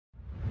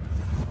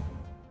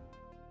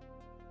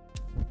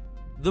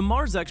The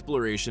Mars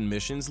exploration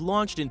missions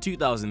launched in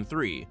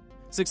 2003,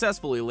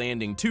 successfully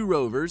landing 2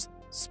 rovers,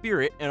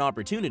 Spirit and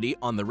Opportunity,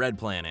 on the Red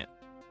Planet.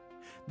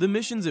 The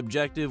mission's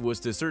objective was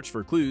to search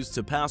for clues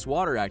to past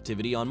water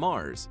activity on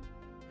Mars.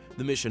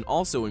 The mission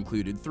also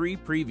included 3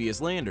 previous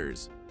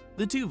landers,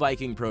 the 2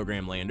 Viking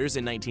program landers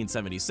in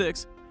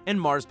 1976 and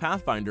Mars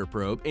Pathfinder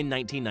probe in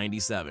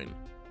 1997.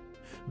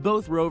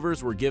 Both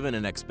rovers were given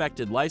an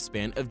expected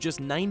lifespan of just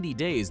 90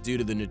 days due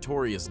to the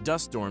notorious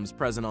dust storms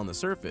present on the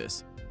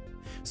surface.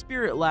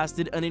 Spirit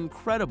lasted an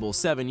incredible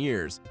 7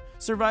 years,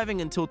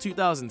 surviving until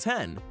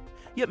 2010,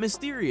 yet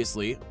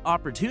mysteriously,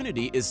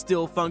 Opportunity is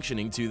still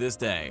functioning to this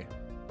day.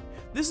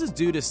 This is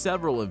due to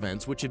several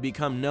events which have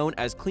become known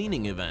as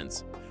cleaning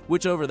events,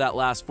 which over that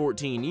last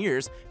 14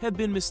 years have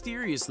been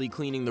mysteriously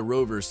cleaning the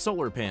rover's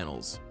solar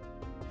panels.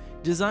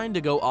 Designed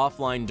to go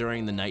offline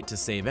during the night to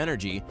save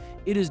energy,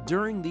 it is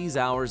during these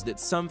hours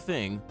that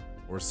something,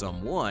 or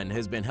someone,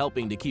 has been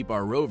helping to keep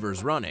our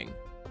rovers running.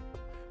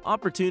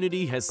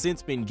 Opportunity has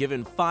since been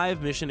given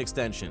 5 mission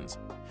extensions,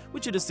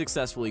 which it has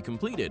successfully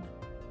completed.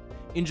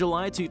 In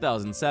July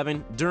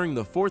 2007, during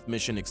the 4th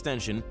mission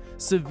extension,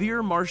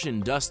 severe Martian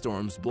dust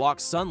storms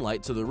blocked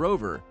sunlight to the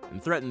rover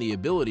and threatened the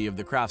ability of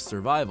the craft's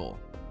survival.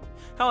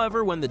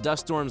 However, when the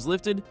dust storms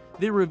lifted,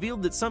 they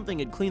revealed that something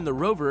had cleaned the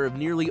rover of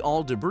nearly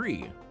all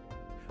debris.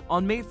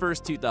 On May 1,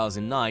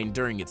 2009,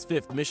 during its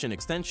 5th mission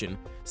extension,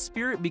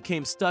 Spirit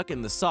became stuck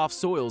in the soft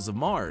soils of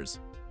Mars.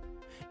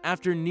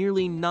 After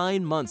nearly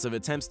 9 months of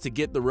attempts to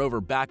get the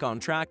rover back on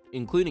track,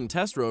 including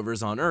test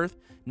rovers on Earth,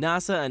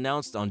 NASA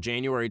announced on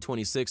January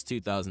 26,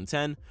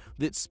 2010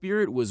 that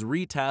Spirit was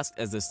retasked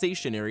as a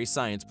stationary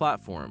science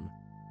platform.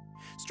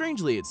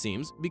 Strangely, it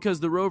seems, because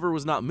the rover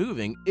was not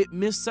moving, it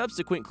missed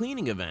subsequent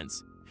cleaning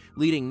events,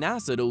 leading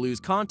NASA to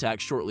lose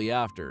contact shortly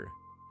after.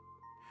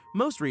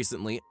 Most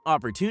recently,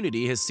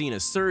 Opportunity has seen a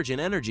surge in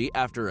energy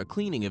after a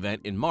cleaning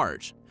event in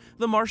March,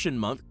 the Martian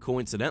month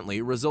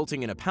coincidentally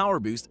resulting in a power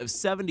boost of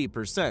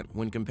 70%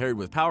 when compared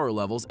with power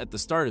levels at the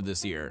start of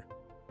this year.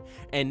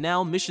 And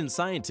now mission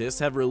scientists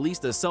have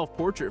released a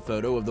self-portrait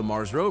photo of the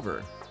Mars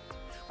rover.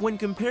 When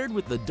compared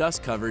with the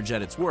dust coverage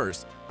at its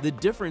worst, the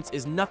difference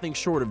is nothing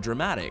short of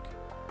dramatic.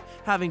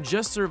 Having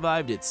just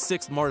survived its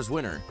 6th Mars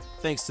winter,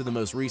 thanks to the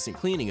most recent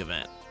cleaning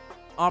event,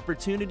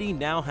 Opportunity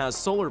now has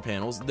solar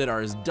panels that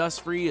are as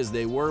dust-free as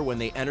they were when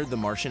they entered the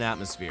Martian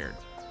atmosphere.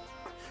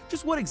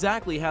 Just what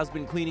exactly has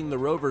been cleaning the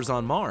rovers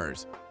on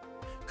Mars?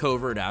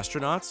 Covert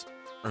astronauts?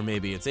 Or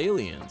maybe it's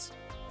aliens?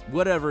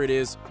 Whatever it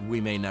is,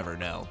 we may never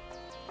know.